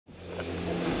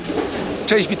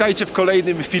Cześć, witajcie w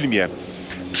kolejnym filmie.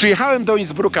 Przyjechałem do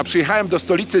Innsbrucka, przyjechałem do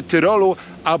stolicy Tyrolu,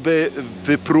 aby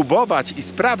wypróbować i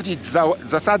sprawdzić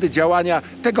zasady działania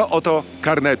tego oto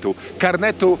karnetu.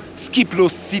 Karnetu Ski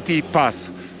Plus City Pass.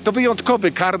 To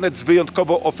wyjątkowy karnet z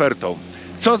wyjątkową ofertą.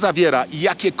 Co zawiera i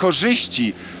jakie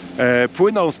korzyści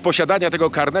płyną z posiadania tego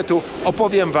karnetu,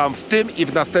 opowiem Wam w tym i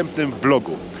w następnym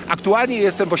vlogu. Aktualnie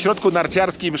jestem w ośrodku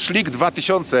narciarskim Schlick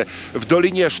 2000 w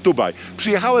dolinie Stubai.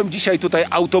 Przyjechałem dzisiaj tutaj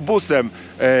autobusem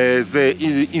z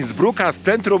Innsbrucka, z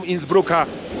centrum Innsbrucka.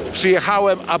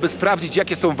 Przyjechałem, aby sprawdzić,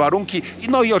 jakie są warunki,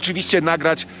 no i oczywiście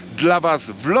nagrać dla Was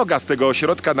vloga z tego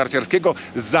ośrodka narciarskiego,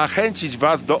 zachęcić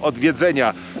Was do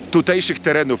odwiedzenia tutejszych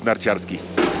terenów narciarskich.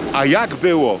 A jak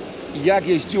było i jak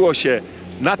jeździło się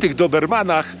na tych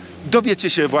dobermanach, dowiecie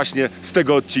się właśnie z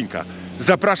tego odcinka.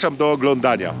 Zapraszam do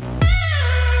oglądania.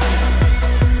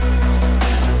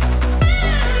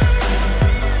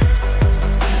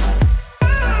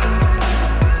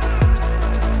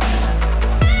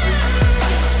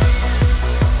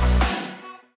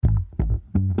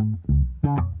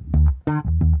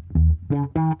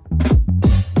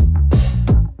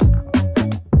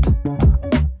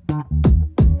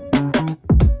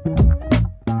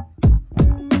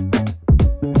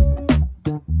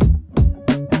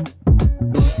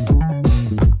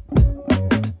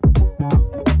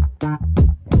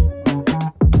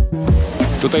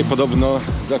 Tutaj podobno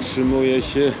zatrzymuje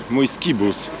się mój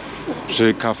skibus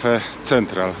przy Cafe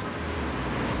Central.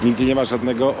 Nigdzie nie ma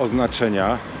żadnego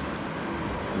oznaczenia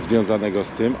związanego z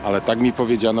tym, ale tak mi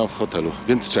powiedziano w hotelu,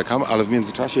 więc czekam, ale w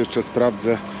międzyczasie jeszcze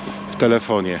sprawdzę w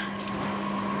telefonie.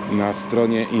 Na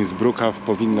stronie Innsbrucka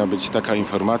powinna być taka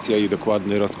informacja i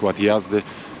dokładny rozkład jazdy,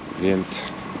 więc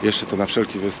jeszcze to na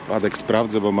wszelki wypadek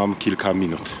sprawdzę, bo mam kilka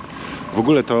minut. W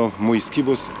ogóle to mój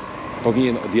skibus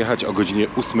powinien odjechać o godzinie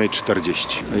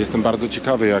 8:40. Jestem bardzo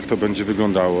ciekawy, jak to będzie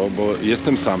wyglądało, bo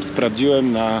jestem sam.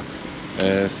 Sprawdziłem na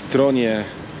stronie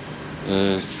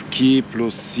Ski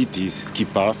Plus City Ski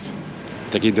Pass,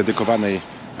 takiej dedykowanej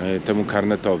temu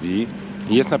karnetowi.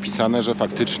 Jest napisane, że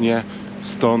faktycznie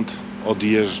stąd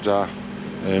odjeżdża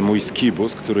mój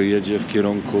skibus, który jedzie w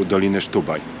kierunku Doliny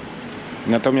Stubai.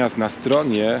 Natomiast na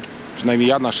stronie, przynajmniej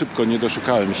ja na szybko nie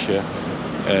doszukałem się,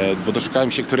 bo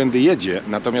doszukałem się, którędy jedzie,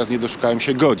 natomiast nie doszukałem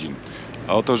się godzin.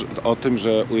 O tym,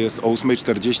 że jest o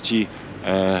 8:40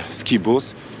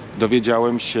 skibus,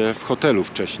 dowiedziałem się w hotelu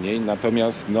wcześniej,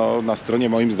 natomiast no, na stronie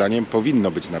moim zdaniem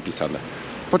powinno być napisane.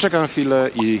 Poczekam chwilę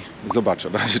i zobaczę,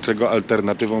 w razie czego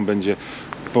alternatywą będzie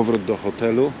powrót do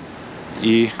hotelu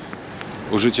i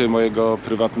użycie mojego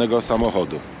prywatnego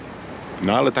samochodu.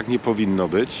 No ale tak nie powinno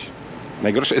być.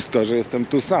 Najgorsze jest to, że jestem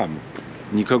tu sam.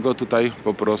 Nikogo tutaj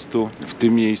po prostu w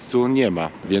tym miejscu nie ma,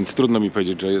 więc trudno mi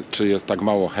powiedzieć, czy jest tak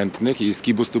mało chętnych i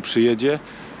skibus tu przyjedzie,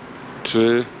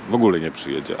 czy w ogóle nie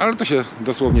przyjedzie. Ale to się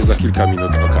dosłownie za kilka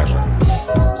minut okaże.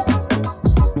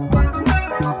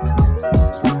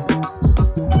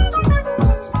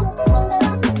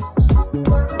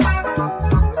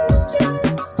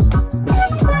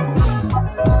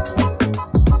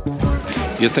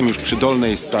 Jestem już przy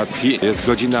dolnej stacji, jest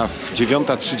godzina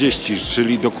 9:30,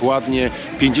 czyli dokładnie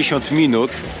 50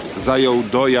 minut zajął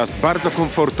dojazd bardzo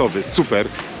komfortowy, super,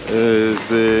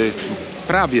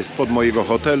 prawie spod mojego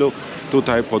hotelu,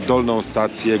 tutaj pod dolną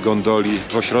stację gondoli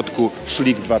w ośrodku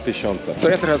Schlick 2000. Co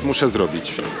ja teraz muszę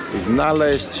zrobić?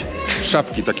 Znaleźć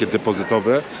szafki takie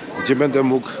depozytowe, gdzie będę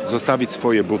mógł zostawić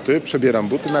swoje buty. Przebieram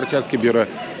buty narciarskie, biorę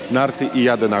narty i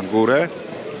jadę na górę.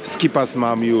 Skipas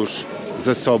mam już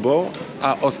ze sobą,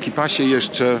 a o skipasie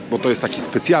jeszcze, bo to jest taki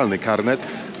specjalny karnet,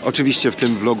 oczywiście w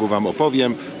tym vlogu Wam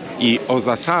opowiem i o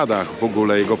zasadach w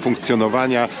ogóle jego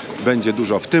funkcjonowania będzie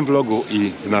dużo w tym vlogu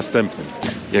i w następnym.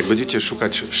 Jak będziecie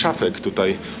szukać szafek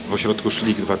tutaj w ośrodku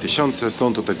Schlick 2000,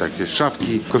 są tutaj takie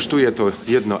szafki, kosztuje to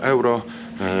 1 euro.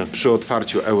 Przy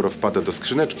otwarciu euro wpada do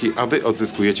skrzyneczki, a Wy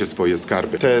odzyskujecie swoje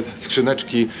skarby. Te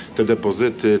skrzyneczki, te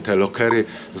depozyty, te lokery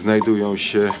znajdują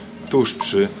się tuż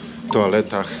przy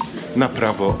toaletach na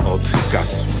prawo od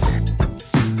kas.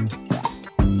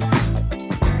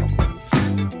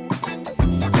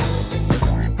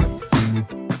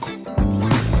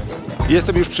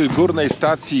 Jestem już przy górnej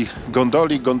stacji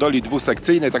gondoli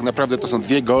dwusekcyjnej. Tak naprawdę to są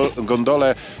dwie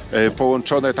gondole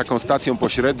połączone taką stacją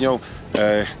pośrednią,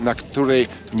 na której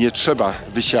nie trzeba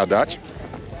wysiadać.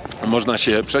 Można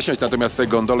się przesiąść, natomiast te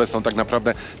gondole są tak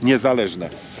naprawdę niezależne.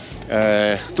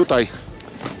 Tutaj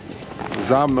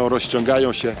za mną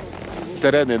rozciągają się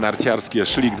tereny narciarskie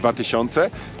Schlick 2000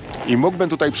 i mógłbym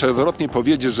tutaj przewrotnie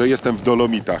powiedzieć, że jestem w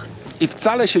Dolomitach. I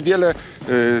wcale się wiele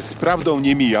z prawdą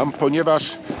nie mijam,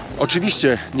 ponieważ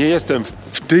oczywiście nie jestem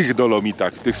w tych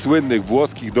Dolomitach, w tych słynnych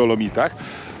włoskich Dolomitach,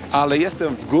 ale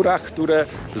jestem w górach, które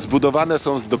zbudowane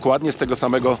są dokładnie z tego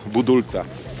samego budulca.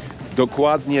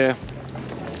 Dokładnie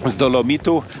z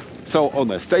dolomitu. Są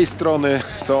one z tej strony,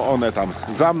 są one tam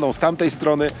za mną, z tamtej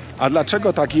strony. A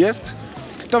dlaczego tak jest?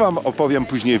 To wam opowiem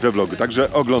później we vlogu,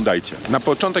 także oglądajcie. Na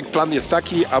początek plan jest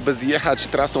taki, aby zjechać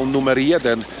trasą numer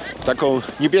 1, taką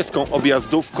niebieską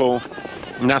objazdówką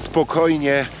na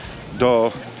spokojnie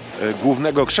do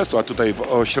głównego krzesła tutaj w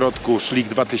ośrodku Schlick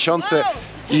 2000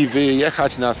 i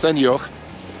wyjechać na Senioch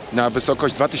na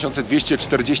wysokość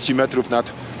 2240 metrów nad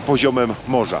poziomem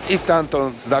morza. I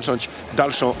stamtąd zacząć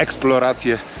dalszą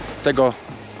eksplorację tego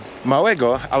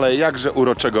małego, ale jakże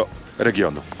uroczego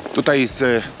regionu. Tutaj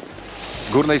z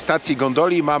górnej stacji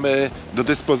gondoli mamy do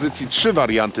dyspozycji 3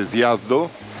 warianty zjazdu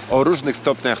o różnych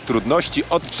stopniach trudności,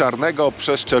 od czarnego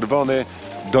przez czerwony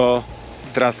do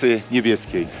trasy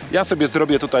niebieskiej. Ja sobie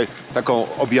zrobię tutaj taką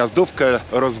objazdówkę,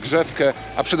 rozgrzewkę,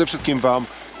 a przede wszystkim wam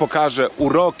pokażę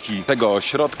uroki tego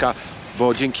ośrodka,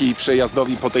 bo dzięki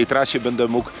przejazdowi po tej trasie będę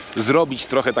mógł zrobić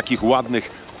trochę takich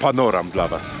ładnych panoram dla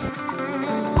was.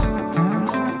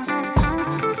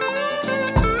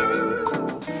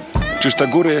 Czyż te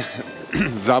góry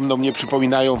za mną nie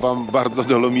przypominają wam bardzo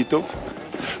dolomitów?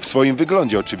 W swoim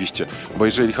wyglądzie oczywiście, bo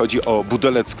jeżeli chodzi o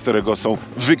budelec, z którego są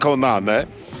wykonane,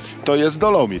 to jest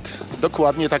dolomit.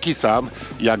 Dokładnie taki sam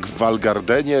jak w Val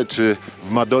Gardenie czy w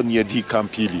Madonnie di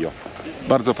Campiglio.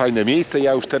 Bardzo fajne miejsce.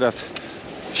 Ja już teraz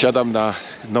wsiadam na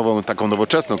nową, taką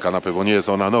nowoczesną kanapę, bo nie jest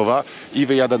ona nowa, i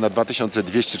wyjadę na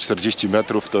 2240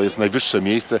 metrów. To jest najwyższe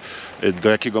miejsce, do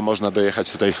jakiego można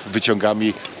dojechać tutaj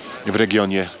wyciągami w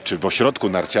regionie czy w ośrodku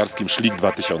narciarskim Schlick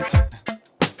 2000.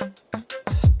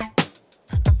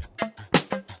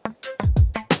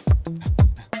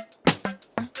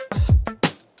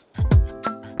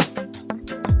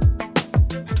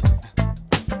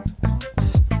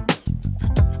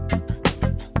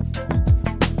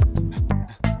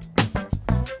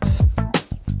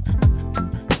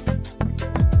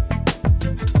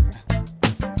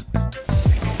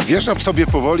 Zjeżdżam sobie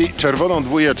powoli czerwoną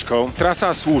dwójeczką,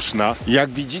 trasa słuszna, jak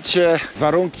widzicie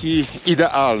warunki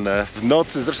idealne. W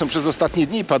nocy, zresztą przez ostatnie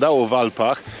dni padało w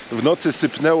Alpach, w nocy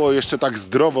sypnęło jeszcze tak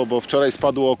zdrowo, bo wczoraj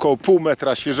spadło około pół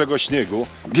metra świeżego śniegu,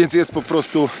 więc jest po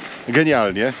prostu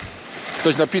genialnie.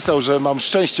 Ktoś napisał, że mam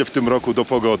szczęście w tym roku do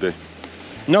pogody.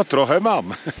 No trochę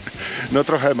mam, no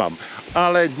trochę mam,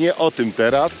 ale nie o tym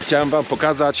teraz. Chciałem wam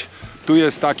pokazać, tu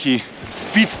jest taki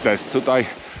speed test, tutaj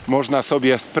można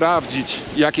sobie sprawdzić,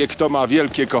 jakie kto ma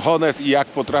wielkie cojones i jak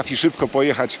potrafi szybko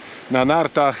pojechać na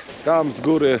nartach. Tam z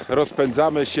góry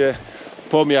rozpędzamy się,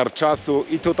 pomiar czasu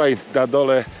i tutaj na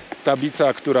dole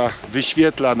tablica, która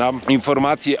wyświetla nam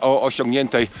informacje o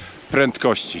osiągniętej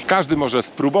prędkości. Każdy może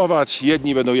spróbować,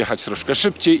 jedni będą jechać troszkę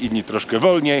szybciej, inni troszkę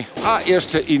wolniej, a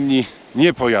jeszcze inni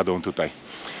nie pojadą tutaj.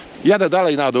 Jadę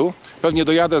dalej na dół, pewnie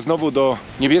dojadę znowu do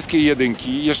niebieskiej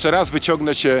jedynki, jeszcze raz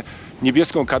wyciągnę się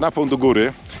niebieską kanapą do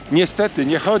góry. Niestety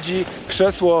nie chodzi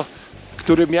krzesło,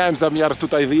 którym miałem zamiar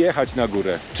tutaj wyjechać na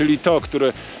górę, czyli to,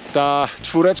 ta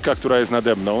czwóreczka, która jest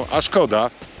nade mną, a szkoda,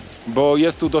 bo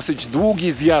jest tu dosyć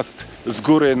długi zjazd z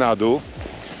góry na dół.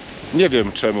 Nie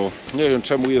wiem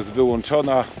czemu jest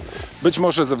wyłączona. Być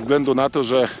może ze względu na to,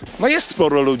 że no jest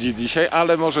sporo ludzi dzisiaj,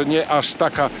 ale może nie aż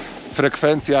taka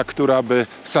frekwencja, która by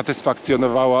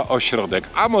satysfakcjonowała ośrodek,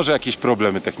 a może jakieś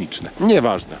problemy techniczne.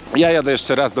 Nieważne. Ja jadę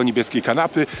jeszcze raz do niebieskiej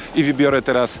kanapy i wybiorę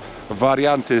teraz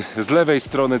warianty z lewej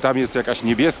strony. Tam jest jakaś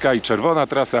niebieska i czerwona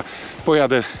trasa.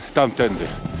 Pojadę tamtędy.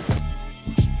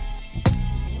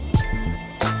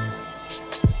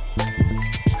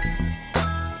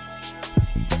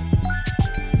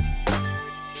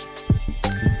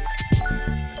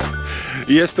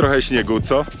 Jest trochę śniegu,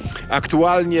 co?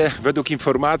 Aktualnie według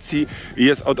informacji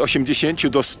jest od 80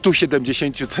 do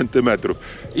 170 cm.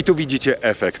 I tu widzicie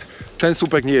efekt. Ten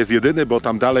słupek nie jest jedyny, bo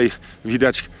tam dalej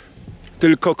widać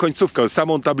tylko końcówkę,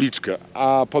 samą tabliczkę.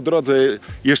 A po drodze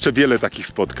jeszcze wiele takich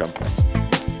spotkam.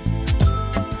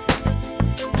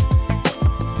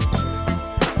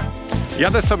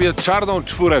 Jadę sobie czarną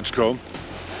czwóreczką.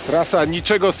 Trasa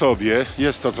niczego sobie.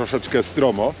 Jest to troszeczkę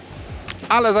stromo.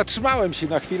 Ale zatrzymałem się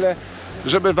na chwilę,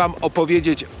 żeby wam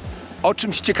opowiedzieć o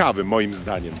czymś ciekawym moim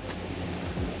zdaniem.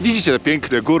 Widzicie te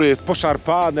piękne góry,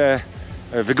 poszarpane,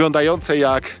 wyglądające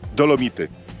jak dolomity.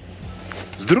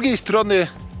 Z drugiej strony,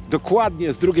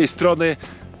 dokładnie z drugiej strony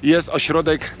jest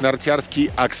ośrodek narciarski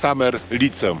Aksamer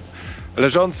Liceum.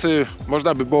 Leżący,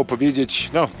 można by było powiedzieć,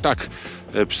 no tak,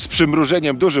 z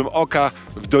przymrużeniem dużym oka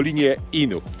w dolinie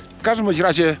Inu. W każdym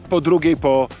razie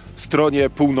po stronie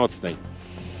północnej.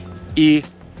 I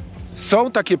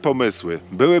są takie pomysły,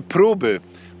 były próby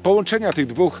połączenia tych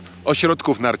dwóch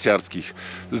ośrodków narciarskich.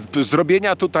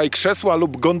 Zrobienia tutaj krzesła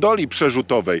lub gondoli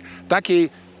przerzutowej, takiej,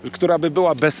 która by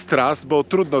była bez tras, bo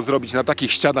trudno zrobić na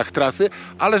takich ścianach trasy,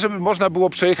 ale żeby można było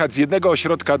przejechać z jednego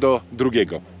ośrodka do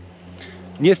drugiego.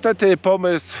 Niestety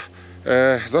pomysł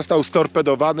został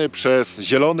storpedowany przez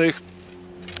zielonych.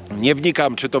 Nie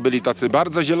wnikam, czy to byli tacy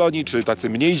bardzo zieloni, czy tacy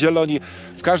mniej zieloni.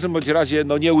 W każdym bądź razie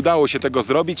no, nie udało się tego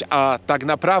zrobić, a tak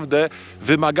naprawdę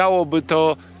wymagałoby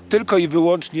to tylko i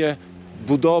wyłącznie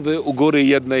budowy u góry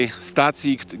jednej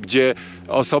stacji, gdzie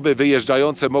osoby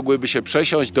wyjeżdżające mogłyby się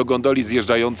przesiąść do gondoli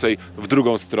zjeżdżającej w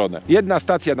drugą stronę. Jedna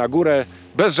stacja na górę,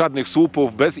 bez żadnych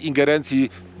słupów, bez ingerencji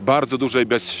bardzo dużej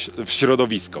w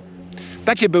środowisko.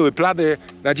 Takie były plany.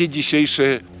 Na dzień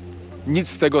dzisiejszy nic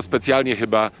z tego specjalnie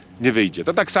chyba nie wyjdzie.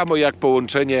 To tak samo jak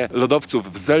połączenie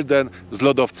lodowców w Zelden z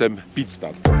lodowcem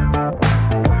Pitstan.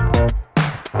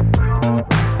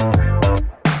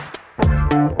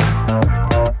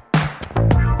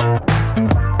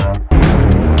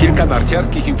 Kilka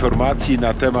narciarskich informacji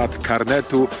na temat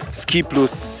karnetu Ski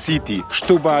plus City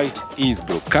Stubai,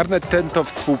 Innsbruck. Karnet ten to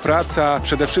współpraca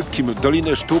przede wszystkim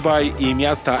Doliny Stubai i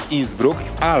miasta Innsbruck,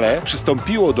 ale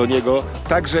przystąpiło do niego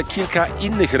także kilka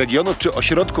innych regionów czy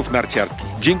ośrodków narciarskich.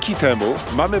 Dzięki temu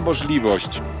mamy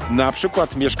możliwość, na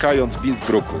przykład mieszkając w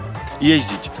Innsbrucku,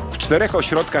 jeździć w 4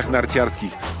 ośrodkach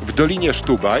narciarskich w Dolinie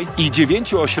Stubai i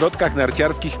 9 ośrodkach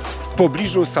narciarskich w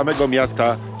pobliżu samego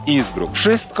miasta Innsbruck.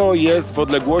 Wszystko jest w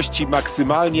odległości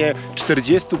maksymalnie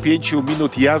 45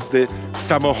 minut jazdy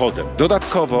samochodem.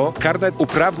 Dodatkowo karnet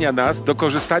uprawnia nas do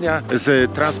korzystania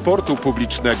z transportu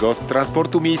publicznego, z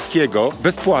transportu miejskiego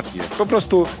bezpłatnie. Po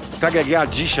prostu tak jak ja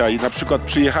dzisiaj na przykład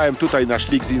przyjechałem tutaj na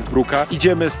Schlick z Innsbrucka,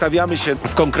 idziemy, stawiamy się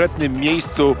w konkretnym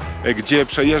miejscu, gdzie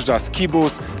przejeżdża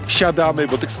skibus, wsiadamy,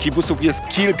 bo tych skibusów jest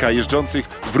kilka jeżdżących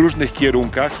w różnych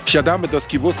kierunkach. Wsiadamy do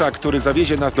skibusa, który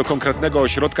zawiezie nas do konkretnego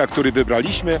ośrodka, który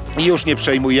wybraliśmy i już nie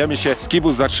przejmujemy się.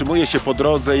 Skibus zatrzymuje się po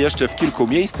drodze jeszcze w kilku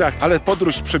miejscach, ale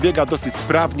podróż przebiega dosyć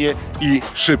sprawnie i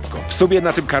szybko. W sumie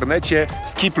na tym karnecie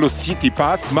Ski plus City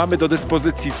Pass mamy do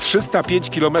dyspozycji 305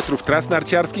 km tras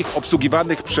narciarskich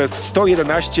obsługiwanych przez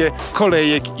 111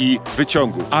 kolejek i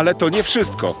wyciągów. Ale to nie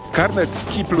wszystko. Karnet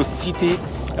Ski plus City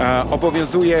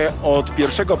obowiązuje od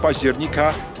 1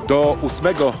 października do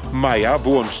 8 maja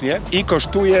włącznie i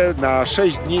kosztuje na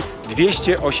 6 dni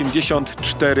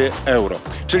 284 euro.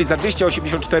 Czyli za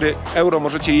 284 euro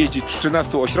możecie jeździć w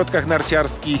 13 ośrodkach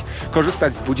narciarskich,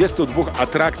 korzystać z 22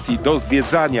 atrakcji do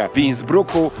zwiedzania w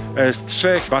Innsbrucku, z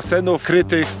 3 basenów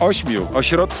krytych, 8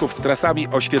 ośrodków z trasami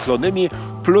oświetlonymi,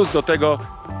 plus do tego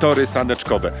tory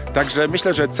saneczkowe. Także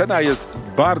myślę, że cena jest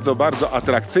bardzo, bardzo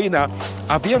atrakcyjna,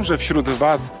 a wiem, że wśród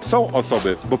Was są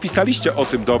osoby, bo pisaliście o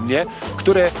tym do mnie,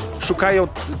 które szukają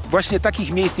właśnie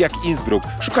takich miejsc jak Innsbruck.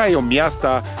 Szukają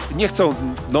miasta, nie chcą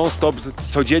non-stop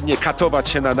codziennie katować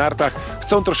się na nartach,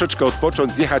 chcą troszeczkę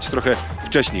odpocząć, zjechać trochę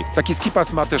wcześniej. Taki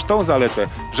skipas ma też tą zaletę,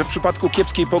 że w przypadku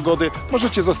kiepskiej pogody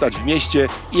możecie zostać w mieście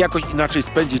i jakoś inaczej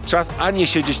spędzić czas, a nie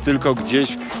siedzieć tylko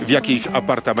gdzieś w jakimś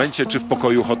apartamencie czy w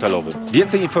pokoju hotelowym.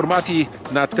 Więcej informacji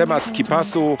na temat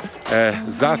skipasu,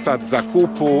 zasad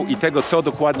zakupu i tego, co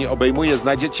dokładnie obejmuje,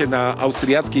 znajdziecie na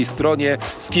austriackiej stronie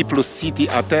Ski plus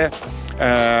City AT.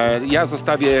 Ja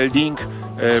zostawię link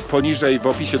poniżej w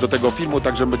opisie do tego filmu,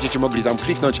 także będziecie mogli tam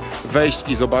kliknąć, wejść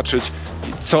i zobaczyć,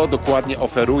 co dokładnie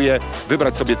oferuje,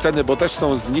 wybrać sobie ceny, bo też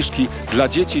są zniżki dla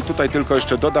dzieci. Tutaj tylko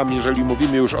jeszcze dodam, jeżeli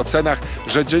mówimy już o cenach,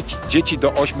 że dzieci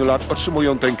do 8 lat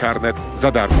otrzymują ten karnet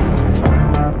za darmo.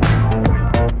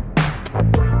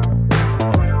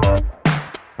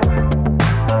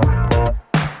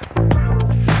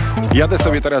 Jadę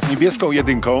sobie teraz niebieską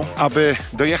jedynką, aby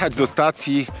dojechać do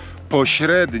stacji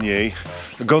pośredniej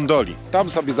gondoli. Tam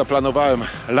sobie zaplanowałem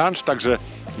lunch, także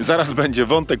zaraz będzie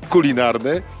wątek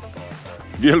kulinarny.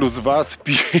 Wielu z Was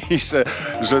pisze,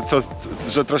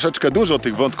 że troszeczkę dużo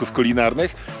tych wątków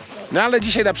kulinarnych. No ale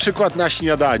dzisiaj na przykład na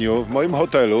śniadaniu w moim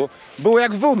hotelu było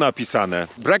jak W napisane.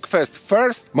 Breakfast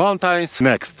first, mountains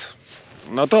next.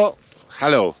 No to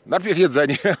hello, najpierw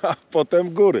jedzenie, a potem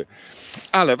góry.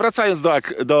 Ale wracając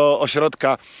do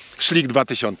ośrodka Schlick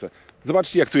 2000.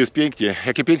 Zobaczcie, jak tu jest pięknie,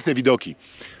 jakie piękne widoki.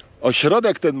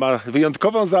 Ośrodek ten ma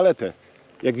wyjątkową zaletę.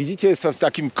 Jak widzicie, jest w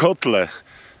takim kotle,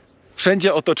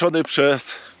 wszędzie otoczony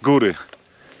przez góry.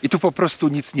 I tu po prostu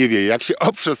nic nie wieje. Jak się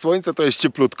oprze słońce, to jest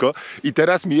cieplutko i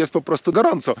teraz mi jest po prostu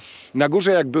gorąco. Na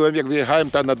górze jak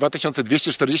wyjechałem tam na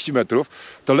 2240 metrów,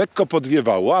 to lekko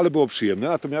podwiewało, ale było przyjemne,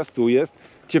 natomiast tu jest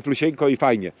cieplusieńko i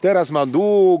fajnie. Teraz mam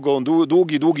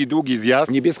długi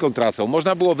zjazd niebieską trasą.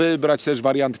 Można było wybrać też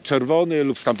wariant czerwony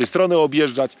lub z tamtej strony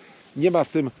objeżdżać. Nie ma z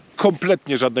tym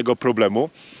kompletnie żadnego problemu.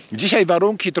 Dzisiaj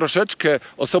warunki troszeczkę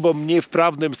osobom mniej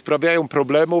wprawnym sprawiają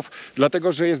problemów,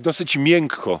 dlatego że jest dosyć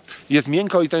miękko. Jest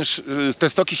miękko i te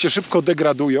stoki się szybko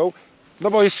degradują,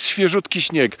 no bo jest świeżutki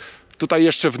śnieg. Tutaj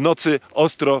jeszcze w nocy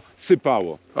ostro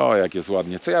sypało. O, jak jest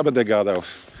ładnie. Co ja będę gadał?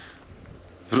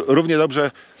 Równie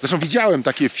dobrze, zresztą widziałem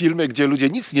takie filmy, gdzie ludzie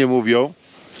nic nie mówią,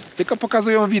 tylko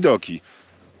pokazują widoki.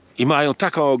 I mają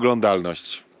taką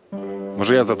oglądalność.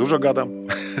 Może ja za dużo gadam?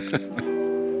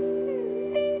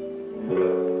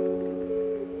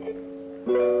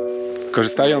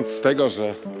 Korzystając z tego,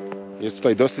 że jest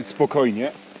tutaj dosyć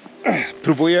spokojnie,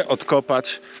 próbuję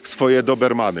odkopać swoje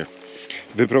dobermany.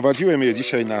 Wyprowadziłem je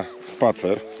dzisiaj na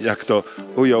spacer, jak to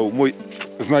ujął mój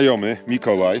znajomy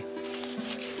Mikołaj.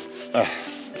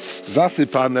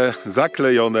 Zasypane,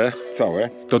 zaklejone całe.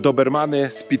 To dobermany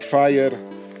Spitfire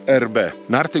RB.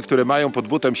 Narty, które mają pod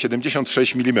butem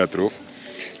 76 mm,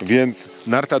 więc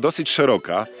narta dosyć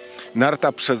szeroka.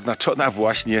 Narta przeznaczona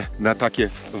właśnie na takie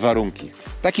warunki.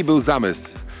 Taki był zamysł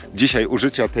dzisiaj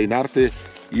użycia tej narty.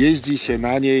 Jeździ się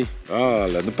na niej,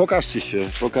 ale no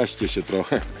pokażcie się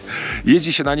trochę.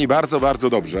 Jeździ się na niej bardzo, bardzo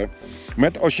dobrze.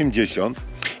 1,80 m.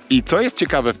 I co jest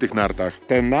ciekawe w tych nartach?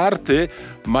 Te narty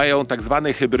mają tak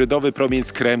zwany hybrydowy promień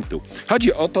skrętu.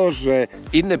 Chodzi o to, że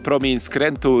inny promień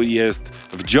skrętu jest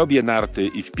w dziobie narty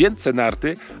i w piętce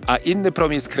narty, a inny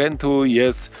promień skrętu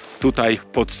jest tutaj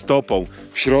pod stopą,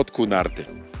 w środku narty.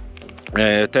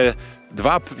 Te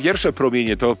dwa pierwsze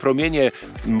promienie to promienie,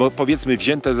 powiedzmy,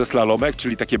 wzięte ze slalomek,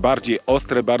 czyli takie bardziej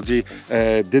ostre, bardziej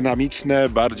dynamiczne,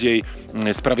 bardziej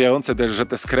sprawiające, że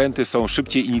te skręty są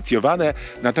szybciej inicjowane.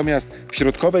 Natomiast w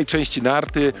środkowej części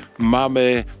narty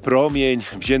mamy promień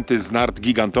wzięty z nart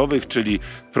gigantowych, czyli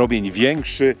promień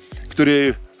większy,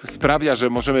 który sprawia, że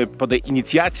możemy po tej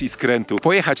inicjacji skrętu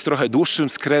pojechać trochę dłuższym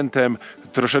skrętem,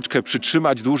 troszeczkę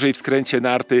przytrzymać dłużej w skręcie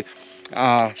narty.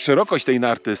 A szerokość tej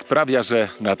narty sprawia, że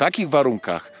na takich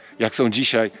warunkach, jak są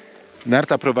dzisiaj,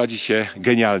 narta prowadzi się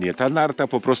genialnie. Ta narta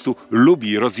po prostu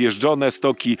lubi rozjeżdżone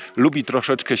stoki, lubi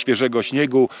troszeczkę świeżego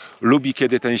śniegu, lubi,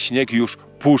 kiedy ten śnieg już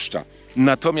puszcza.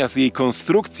 Natomiast jej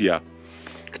konstrukcja,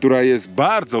 która jest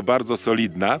bardzo, bardzo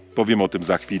solidna, powiem o tym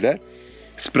za chwilę,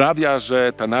 sprawia,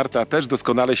 że ta narta też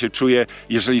doskonale się czuje,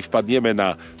 jeżeli wpadniemy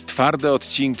na twarde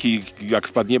odcinki, jak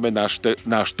wpadniemy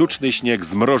na sztuczny śnieg,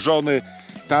 zmrożony,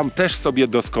 tam też sobie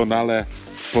doskonale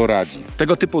poradzi.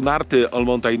 Tego typu narty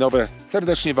all-mountainowe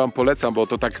serdecznie Wam polecam, bo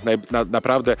to tak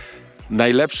naprawdę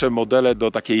najlepsze modele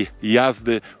do takiej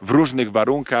jazdy w różnych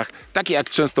warunkach, takie jak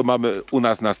często mamy u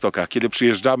nas na stokach. Kiedy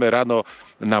przyjeżdżamy rano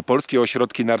na polskie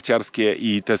ośrodki narciarskie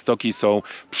i te stoki są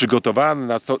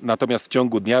przygotowane, natomiast w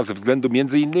ciągu dnia ze względu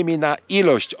między innymi na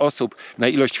ilość osób, na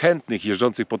ilość chętnych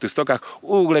jeżdżących po tych stokach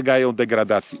ulegają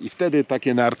degradacji i wtedy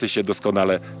takie narty się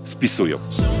doskonale spisują.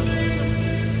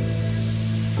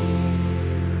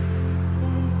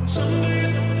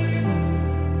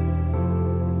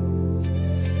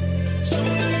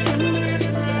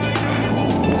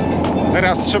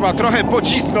 Teraz trzeba trochę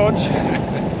pocisnąć,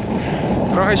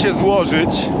 trochę się złożyć,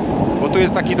 bo tu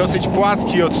jest taki dosyć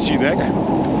płaski odcinek.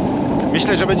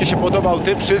 Myślę, że będzie się podobał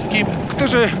tym wszystkim,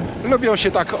 którzy lubią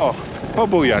się tak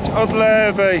pobujać od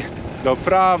lewej do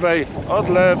prawej, od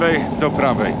lewej do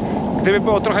prawej. Gdyby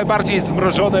było trochę bardziej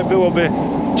zmrożone, byłoby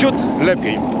ciut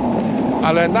lepiej.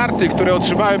 Ale narty, które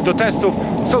otrzymałem do testów,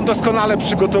 są doskonale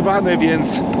przygotowane,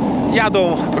 więc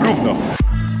jadą równo.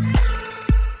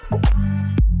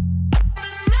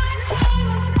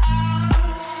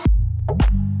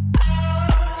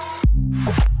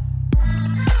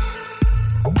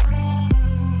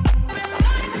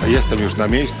 Jestem już na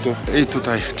miejscu i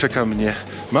tutaj czeka mnie,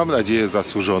 mam nadzieję,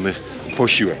 zasłużony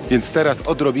posiłek. Więc teraz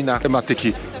odrobina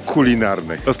tematyki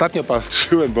kulinarnej. Ostatnio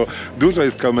patrzyłem, bo dużo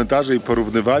jest komentarzy i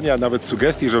porównywania, nawet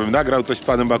sugestii, żebym nagrał coś z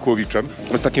panem Makłowiczem.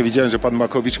 Ostatnio widziałem, że pan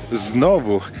Makłowicz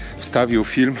znowu wstawił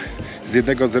film z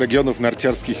jednego z regionów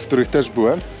narciarskich, w których też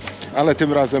byłem, ale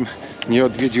tym razem nie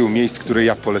odwiedził miejsc, które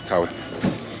ja polecałem.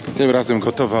 Tym razem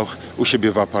gotował u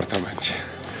siebie w apartamencie.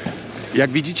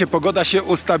 Jak widzicie, pogoda się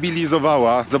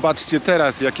ustabilizowała. Zobaczcie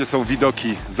teraz, jakie są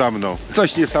widoki za mną.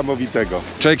 Coś niesamowitego.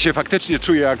 Człowiek się faktycznie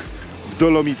czuje jak w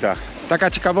Dolomitach.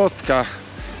 Taka ciekawostka.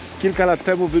 Kilka lat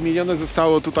temu wymienione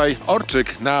zostało tutaj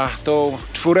orczyk na tą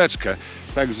czwóreczkę.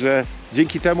 Także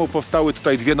dzięki temu powstały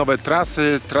tutaj dwie nowe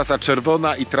trasy. Trasa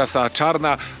czerwona i trasa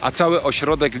czarna, a cały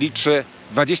ośrodek liczy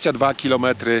 22 km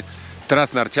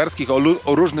tras narciarskich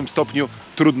o różnym stopniu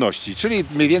trudności. Czyli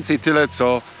mniej więcej tyle,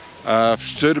 co w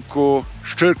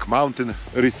Schlick Mountain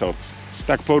Resort,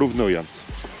 tak porównując.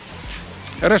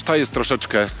 Reszta jest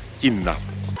troszeczkę inna.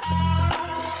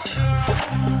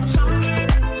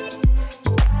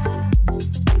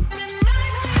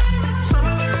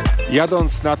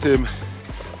 Jadąc na tym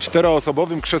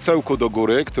czteroosobowym krzesełku do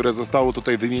góry, które zostało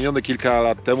tutaj wymienione kilka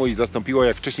lat temu i zastąpiło,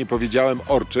 jak wcześniej powiedziałem,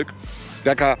 orczyk,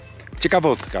 taka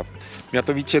ciekawostka.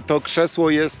 Mianowicie to krzesło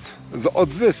jest z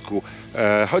odzysku.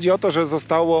 Chodzi o to, że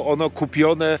zostało ono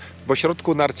kupione w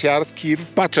ośrodku narciarskim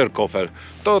Paczerkofel.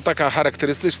 To taka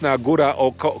charakterystyczna góra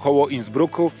koło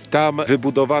Innsbrucku. Tam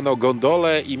wybudowano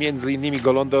gondolę i między innymi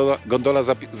gondola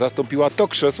zastąpiła to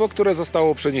krzesło, które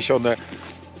zostało przeniesione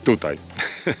tutaj.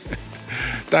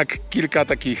 Tak, kilka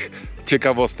takich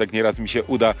ciekawostek nieraz mi się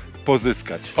uda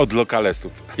pozyskać od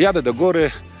lokalesów. Jadę do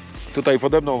góry, tutaj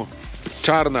pode mną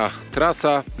czarna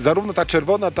trasa. Zarówno ta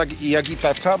czerwona, jak i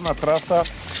ta czarna trasa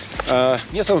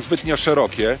nie są zbytnio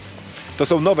szerokie. To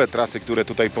są nowe trasy, które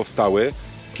tutaj powstały.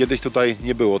 Kiedyś tutaj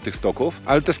nie było tych stoków,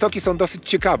 ale te stoki są dosyć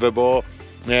ciekawe, bo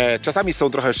czasami są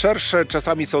trochę szersze,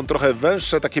 czasami są trochę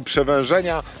węższe, takie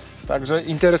przewężenia, także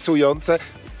interesujące.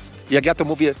 Jak ja to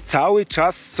mówię, cały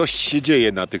czas coś się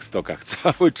dzieje na tych stokach.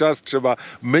 Cały czas trzeba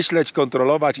myśleć,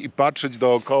 kontrolować i patrzeć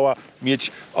dookoła,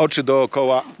 mieć oczy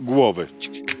dookoła głowy.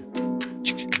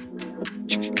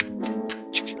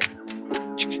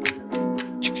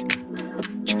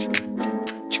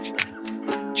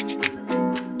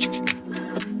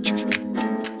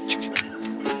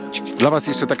 Dla Was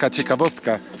jeszcze taka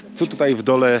ciekawostka, co tutaj w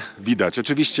dole widać.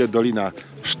 Oczywiście dolina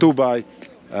Stubai,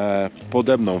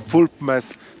 pode mną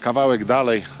Fulpmes, kawałek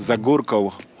dalej za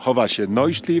górką chowa się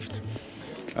Neustift,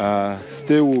 z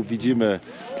tyłu widzimy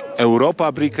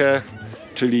Europabrücke,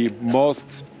 czyli most,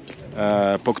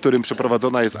 po którym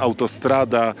przeprowadzona jest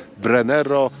autostrada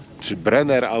Brennero, czy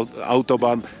Brenner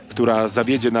Autobahn, która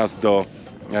zawiedzie nas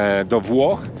do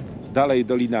Włoch. Dalej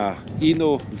dolina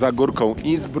Inu, za górką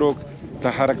Innsbruck.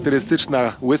 Ta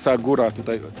charakterystyczna łysa góra,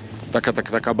 tutaj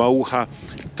taka bałucha,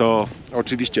 to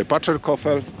oczywiście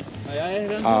Paczerkofel.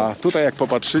 A tutaj jak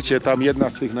popatrzycie, tam jedna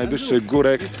z tych najwyższych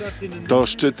górek to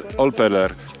szczyt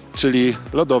Olpeler, czyli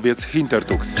lodowiec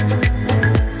Hintertux.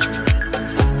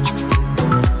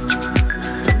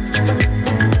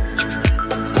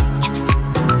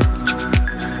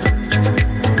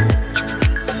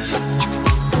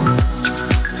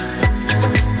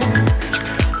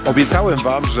 Obiecałem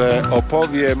Wam, że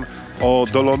opowiem o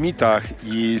Dolomitach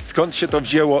i skąd się to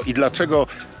wzięło i dlaczego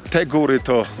te góry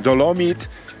to Dolomit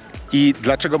i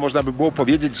dlaczego można by było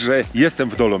powiedzieć, że jestem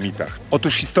w Dolomitach.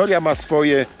 Otóż historia ma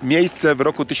swoje miejsce w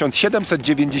roku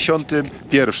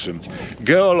 1791.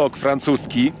 Geolog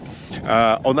francuski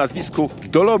o nazwisku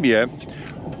Dolomie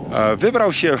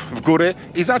wybrał się w góry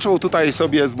i zaczął tutaj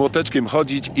sobie z młoteczkiem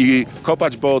chodzić i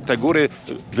kopać, bo te góry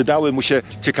wydały mu się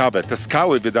ciekawe, te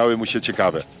skały wydały mu się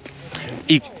ciekawe.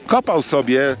 I kopał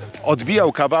sobie,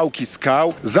 odbijał kawałki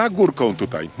skał za górką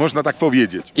tutaj, można tak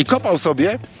powiedzieć. I kopał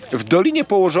sobie w dolinie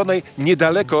położonej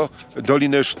niedaleko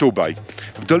doliny Stubai,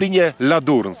 w dolinie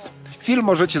Ladurns. Film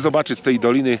możecie zobaczyć z tej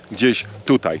doliny gdzieś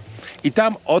tutaj. I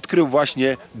tam odkrył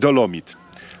właśnie dolomit.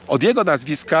 Od jego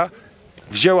nazwiska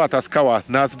wzięła ta skała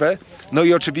nazwę, no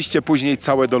i oczywiście później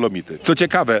całe Dolomity. Co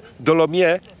ciekawe,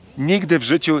 Dolomie nigdy w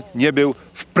życiu nie był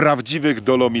w prawdziwych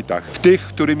Dolomitach, w tych,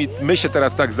 którymi my się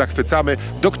teraz tak zachwycamy,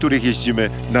 do których jeździmy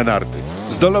na narty.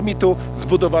 Z Dolomitu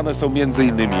zbudowane są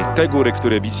m.in. te góry,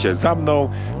 które widzicie za mną,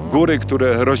 góry,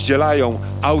 które rozdzielają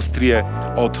Austrię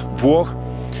od Włoch.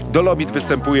 Dolomit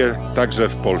występuje także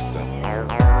w Polsce.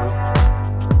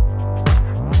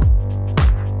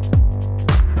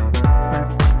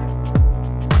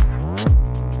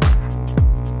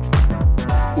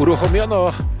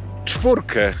 Uruchomiono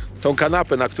czwórkę, tą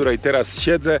kanapę, na której teraz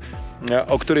siedzę,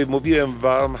 o której mówiłem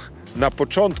Wam na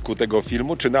początku tego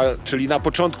filmu, czyli na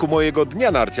początku mojego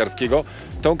dnia narciarskiego.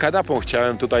 Tą kanapą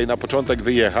chciałem tutaj na początek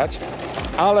wyjechać,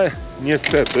 ale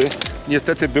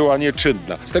niestety była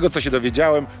nieczynna. Z tego, co się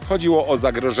dowiedziałem, chodziło o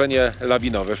zagrożenie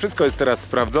lawinowe. Wszystko jest teraz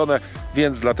sprawdzone,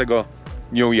 więc dlatego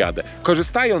nią jadę.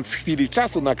 Korzystając z chwili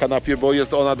czasu na kanapie, bo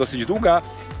jest ona dosyć długa,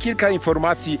 kilka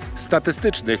informacji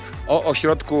statystycznych o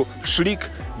ośrodku Schlick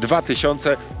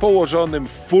 2000 położonym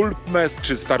w Fulpmes,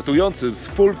 czy startującym z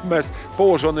Fulpmes,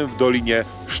 położonym w dolinie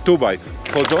Stubai,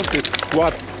 wchodzących w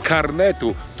skład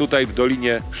karnetu tutaj w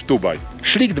dolinie Stubai.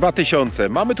 Schlick 2000.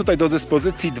 Mamy tutaj do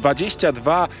dyspozycji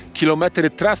 22 km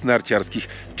tras narciarskich,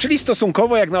 czyli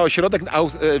stosunkowo jak na ośrodek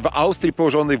w Austrii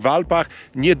położony w Alpach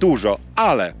niedużo,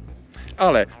 ale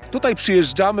tutaj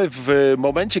przyjeżdżamy w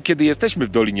momencie, kiedy jesteśmy w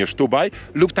dolinie Stubai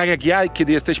lub tak jak ja,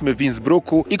 kiedy jesteśmy w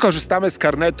Innsbrucku i korzystamy z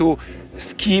karnetu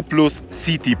Ski plus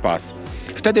City Pass.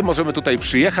 Wtedy możemy tutaj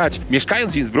przyjechać,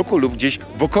 mieszkając w Innsbrucku lub gdzieś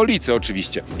w okolicy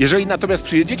oczywiście. Jeżeli natomiast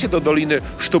przyjedziecie do doliny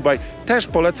Stubai, też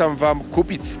polecam Wam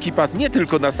kupić Ski Pass nie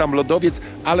tylko na sam lodowiec,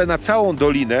 ale na całą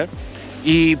dolinę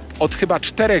i od chyba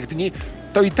 4 dni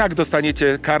to i tak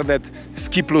dostaniecie karnet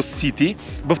Ski Plus City,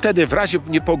 bo wtedy w razie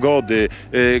niepogody,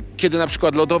 kiedy na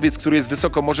przykład lodowiec, który jest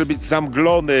wysoko, może być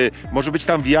zamglony, może być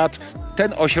tam wiatr,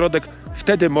 ten ośrodek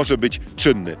wtedy może być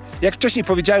czynny. Jak wcześniej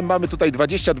powiedziałem, mamy tutaj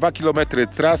 22 km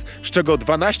tras, z czego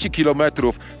 12 km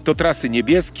to trasy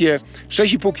niebieskie,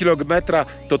 6,5 km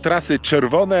to trasy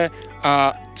czerwone,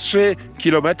 a 3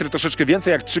 km, troszeczkę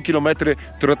więcej jak 3 km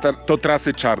to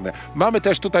trasy czarne. Mamy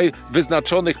też tutaj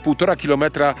wyznaczonych 1,5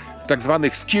 km tak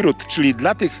zwanych ski route, czyli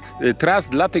dla tych tras,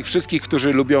 dla tych wszystkich,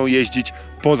 którzy lubią jeździć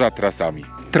poza trasami.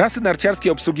 Trasy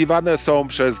narciarskie obsługiwane są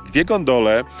przez dwie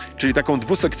gondole, czyli taką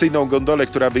dwusekcyjną gondolę,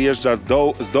 która wyjeżdża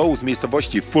z dołu z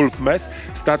miejscowości Fulpmes,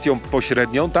 stacją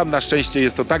pośrednią. Tam na szczęście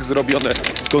jest to tak zrobione,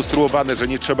 skonstruowane, że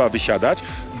nie trzeba wysiadać.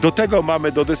 Do tego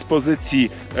mamy do dyspozycji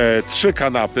 3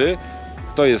 kanapy.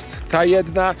 To jest ta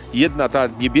jedna ta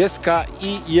niebieska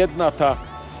i jedna ta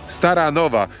stara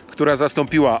nowa, która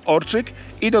zastąpiła orczyk,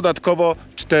 i dodatkowo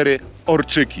 4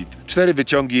 orczyki, 4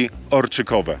 wyciągi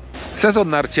orczykowe. Sezon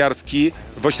narciarski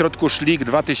w ośrodku Schlick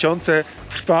 2000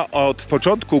 trwa od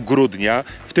początku grudnia.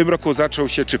 W tym roku zaczął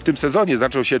się, czy w tym sezonie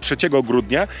zaczął się 3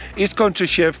 grudnia i skończy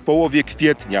się w połowie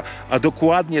kwietnia, a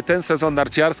dokładnie ten sezon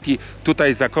narciarski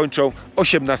tutaj zakończą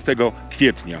 18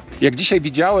 kwietnia. Jak dzisiaj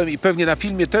widziałem i pewnie na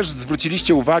filmie też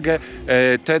zwróciliście uwagę,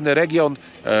 ten region,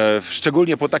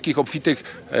 szczególnie po takich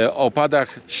obfitych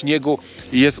opadach śniegu,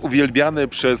 jest uwielbiany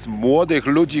przez młodych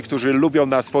ludzi, którzy lubią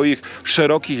na swoich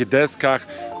szerokich deskach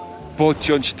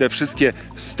podciąć te wszystkie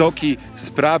stoki,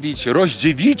 sprawić,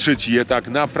 rozdziewiczyć je tak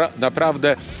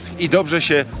naprawdę i dobrze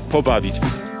się pobawić.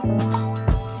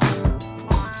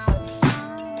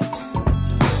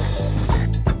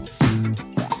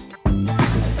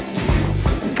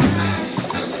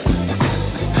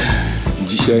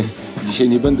 Dzisiaj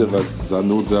nie będę Was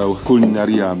zanudzał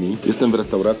kulinariami. Jestem w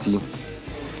restauracji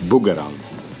Wybrałem.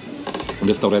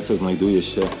 Restauracja znajduje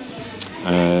się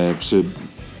przy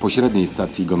pośredniej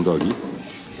stacji gondoli.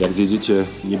 Jak zjedziecie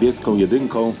niebieską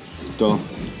jedynką, to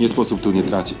nie sposób tu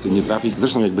nie trafić.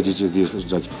 Zresztą jak będziecie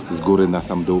zjeżdżać z góry na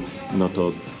sam dół, no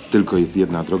to tylko jest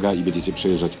jedna droga i będziecie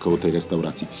przejeżdżać koło tej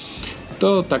restauracji.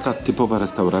 To taka typowa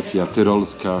restauracja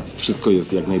tyrolska. Wszystko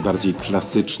jest jak najbardziej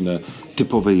klasyczne,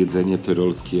 typowe jedzenie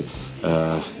tyrolskie.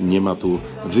 Nie ma tu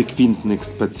wykwintnych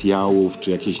specjałów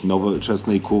czy jakiejś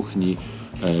nowoczesnej kuchni,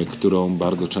 którą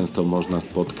bardzo często można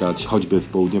spotkać choćby w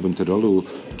południowym Tyrolu,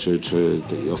 czy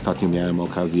ostatnio miałem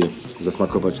okazję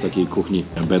zasmakować takiej kuchni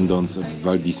będąc w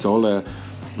Val di Sole,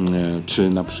 czy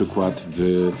na przykład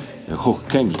w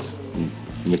Hochkönig,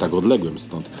 nie tak odległym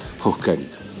stąd Hochkönig.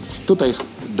 Tutaj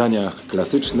dania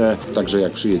klasyczne, także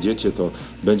jak przyjedziecie, to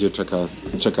będzie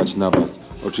czekać na Was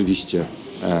oczywiście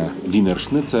Wiener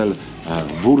Schnitzel,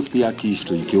 wurst jakiś,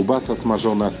 czyli kiełbasa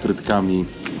smażona z frytkami.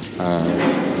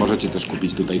 Możecie też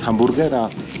kupić tutaj hamburgera,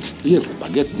 jest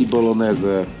spaghetti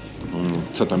bolognese,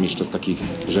 co tam jeszcze z takich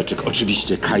rzeczy,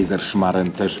 oczywiście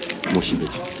Kaiserschmarren też musi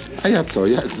być. A ja co,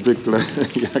 jak zwykle,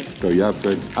 jak to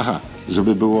Jacek,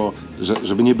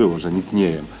 żeby nie było, że nic nie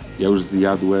jem. Ja już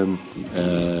zjadłem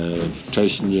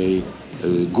wcześniej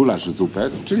gulasz zupę,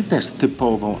 czyli też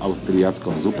typową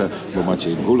austriacką zupę, bo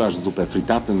macie gulasz zupę,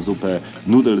 fritaten zupę,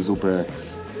 nudel zupę,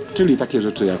 czyli takie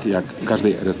rzeczy jak w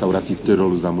każdej restauracji w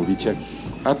Tyrolu zamówicie.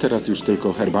 A teraz już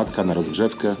tylko herbatka na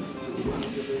rozgrzewkę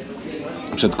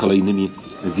przed kolejnymi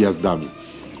zjazdami.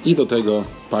 I do tego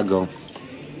pago,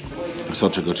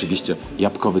 soczek oczywiście,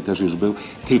 jabłkowy też już był,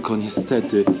 tylko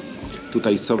niestety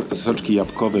tutaj soczki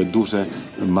jabłkowe duże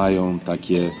mają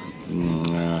takie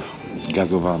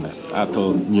gazowane, a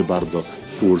to nie bardzo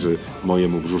służy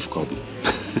mojemu brzuszkowi.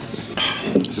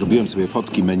 Zrobiłem sobie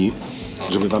fotki menu,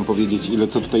 żeby Wam powiedzieć, ile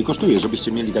co tutaj kosztuje,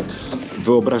 żebyście mieli tak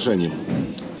wyobrażenie.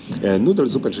 Nudel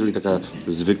zupę, czyli taka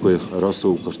zwykły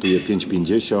rosół, kosztuje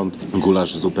 5,50,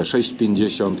 gulasz zupę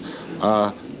 6,50,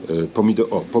 a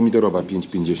pomidorowa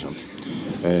 5,50.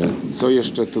 Co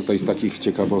jeszcze tutaj z takich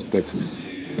ciekawostek?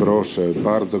 Proszę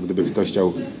bardzo, gdyby ktoś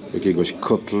chciał jakiegoś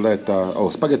kotleta,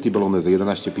 spaghetti bolognese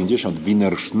 11,50,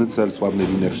 Wiener Schnitzel, sławny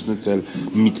Wiener Schnitzel,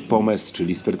 meat pommes,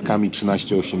 czyli z frytkami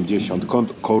 13,80,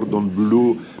 cordon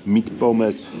bleu, meat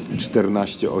pommes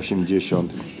 14,80,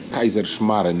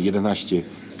 Kaiserschmarren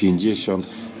 11,50.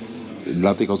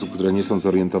 Dla tych osób, które nie są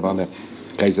zorientowane,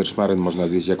 Kaiserschmarren można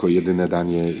zjeść jako jedyne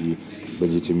danie i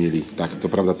będziecie mieli, tak, co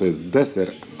prawda to jest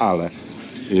deser, ale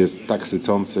jest tak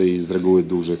sycący i z reguły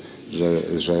duży,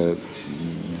 że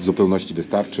w zupełności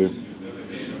wystarczy.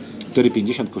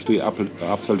 4,50 kosztuje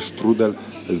Apfelstrudel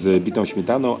z bitą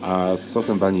śmietaną, a z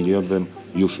sosem waniliowym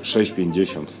już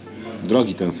 6,50.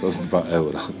 Drogi ten sos, 2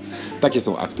 euro. Takie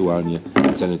są aktualnie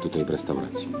ceny tutaj w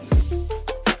restauracji.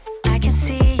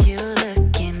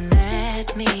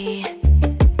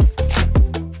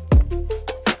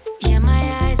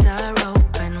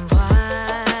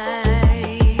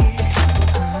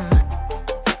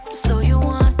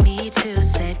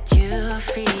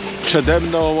 Przede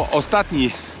mną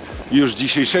ostatni już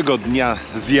dzisiejszego dnia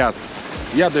zjazd.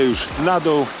 Jadę już na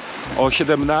dół. O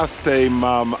 17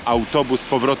 mam autobus z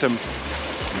powrotem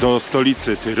do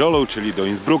stolicy Tyrolu, czyli do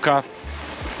Innsbrucka.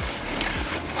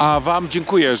 A Wam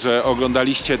dziękuję, że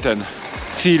oglądaliście ten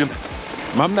film.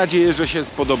 Mam nadzieję, że się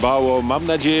spodobało. Mam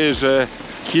nadzieję, że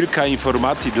kilka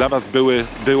informacji dla Was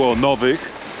było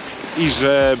nowych i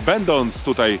że będąc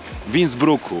tutaj w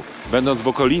Innsbrucku, będąc w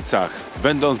okolicach,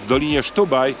 będąc w dolinie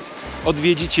Stubai,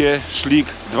 odwiedzicie Schlick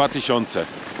 2000,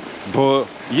 bo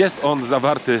jest on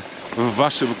zawarty w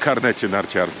Waszym karnecie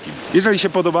narciarskim. Jeżeli się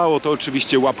podobało, to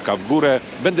oczywiście łapka w górę.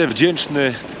 Będę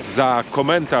wdzięczny za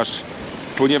komentarz,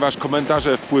 ponieważ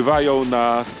komentarze wpływają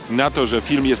na to, że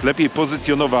film jest lepiej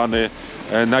pozycjonowany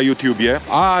na YouTubie.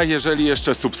 A jeżeli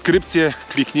jeszcze subskrypcję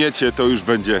klikniecie, to już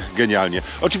będzie genialnie.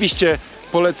 Oczywiście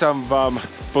polecam Wam,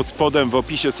 pod spodem w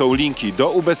opisie są linki do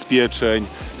ubezpieczeń,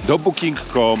 do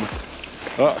booking.com.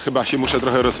 Chyba się muszę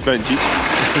trochę rozpędzić.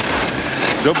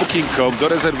 Do booking.com, do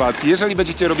rezerwacji. Jeżeli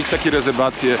będziecie robić takie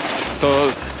rezerwacje, to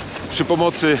przy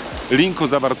pomocy linku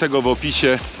zawartego w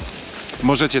opisie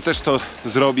możecie też to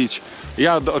zrobić.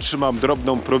 Ja otrzymam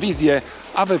drobną prowizję,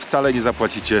 a Wy wcale nie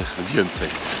zapłacicie więcej.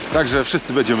 Także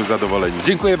wszyscy będziemy zadowoleni.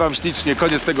 Dziękuję Wam ślicznie,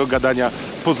 koniec tego gadania.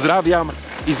 Pozdrawiam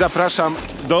i zapraszam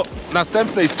do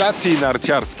następnej stacji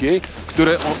narciarskiej,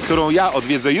 którą ja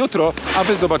odwiedzę jutro, a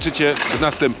Wy zobaczycie w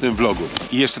następnym vlogu.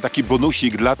 I jeszcze taki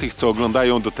bonusik dla tych, co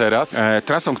oglądają do teraz.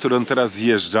 Trasą, którą teraz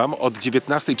zjeżdżam, od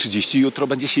 19:30 jutro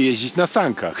będzie się jeździć na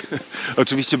sankach.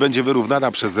 Oczywiście będzie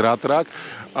wyrównana przez ratrak,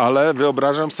 ale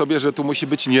wyobrażam sobie, że tu musi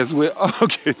być niezły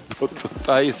ogień, bo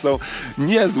tutaj są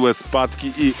niezłe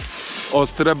spadki i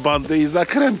ostre bandy i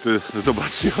zakręty.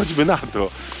 Zobaczcie choćby na to.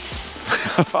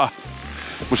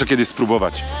 Muszę kiedyś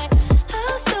spróbować.